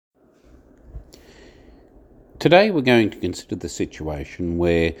Today we're going to consider the situation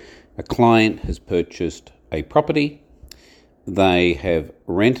where a client has purchased a property, they have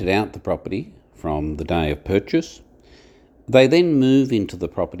rented out the property from the day of purchase, they then move into the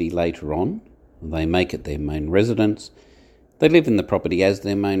property later on, they make it their main residence, they live in the property as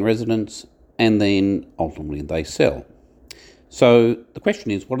their main residence, and then ultimately they sell. So the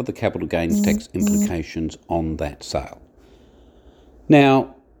question is, what are the capital gains tax implications on that sale?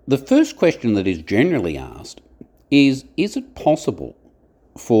 Now, the first question that is generally asked is it possible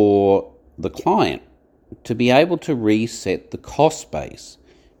for the client to be able to reset the cost base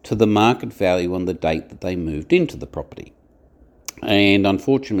to the market value on the date that they moved into the property? And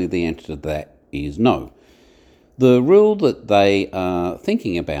unfortunately, the answer to that is no. The rule that they are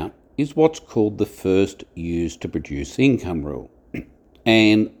thinking about is what's called the first use to produce income rule.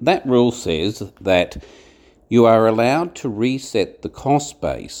 And that rule says that you are allowed to reset the cost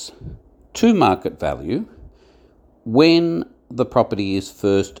base to market value when the property is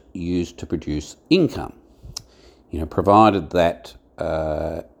first used to produce income, provided that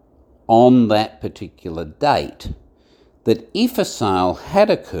on that particular date, that if a sale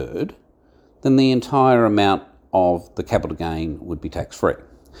had occurred, then the entire amount of the capital gain would be tax-free.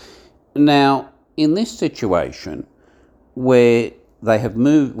 Now, in this situation, where they have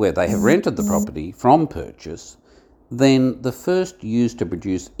rented the property from purchase, then the first use to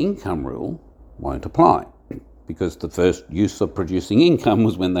produce income rule won't apply, because the first use of producing income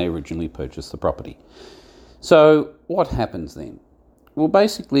was when they originally purchased the property. So what happens then? Well,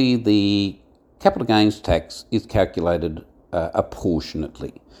 basically the capital gains tax is calculated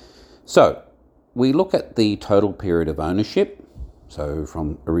apportionately. So we look at the total period of ownership, so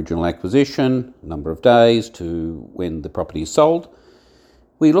from original acquisition, number of days, to when the property is sold.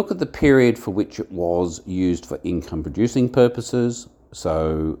 We look at the period for which it was used for income producing purposes.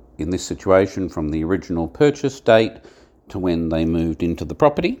 So in this situation, from the original purchase date to when they moved into the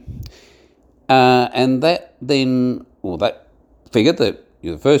property. And that figure,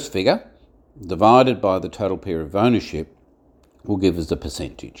 the first figure, divided by the total period of ownership, will give us a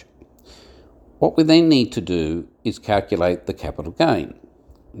percentage. What we then need to do is calculate the capital gain.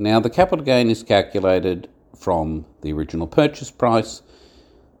 Now, the capital gain is calculated from the original purchase price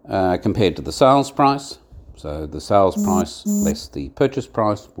compared to the sales price. So the sales price less the purchase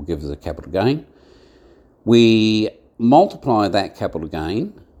price will give us a capital gain. We multiply that capital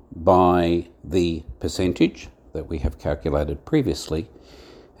gain by the percentage that we have calculated previously,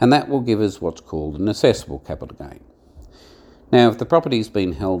 and that will give us what's called an assessable capital gain. Now, if the property has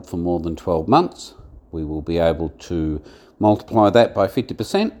been held for more than 12 months, we will be able to multiply that by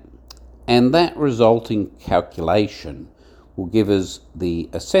 50%, and that resulting calculation will give us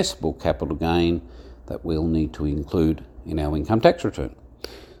the assessable capital gain that we'll need to include in our income tax return.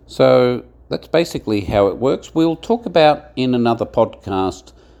 So that's basically how it works. We'll talk about in another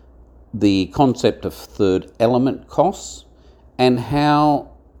podcast the concept of third element costs and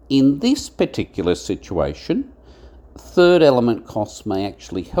how in this particular situation third element costs may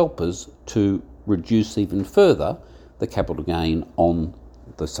actually help us to reduce even further the capital gain on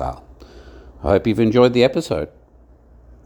the sale. I hope you've enjoyed the episode.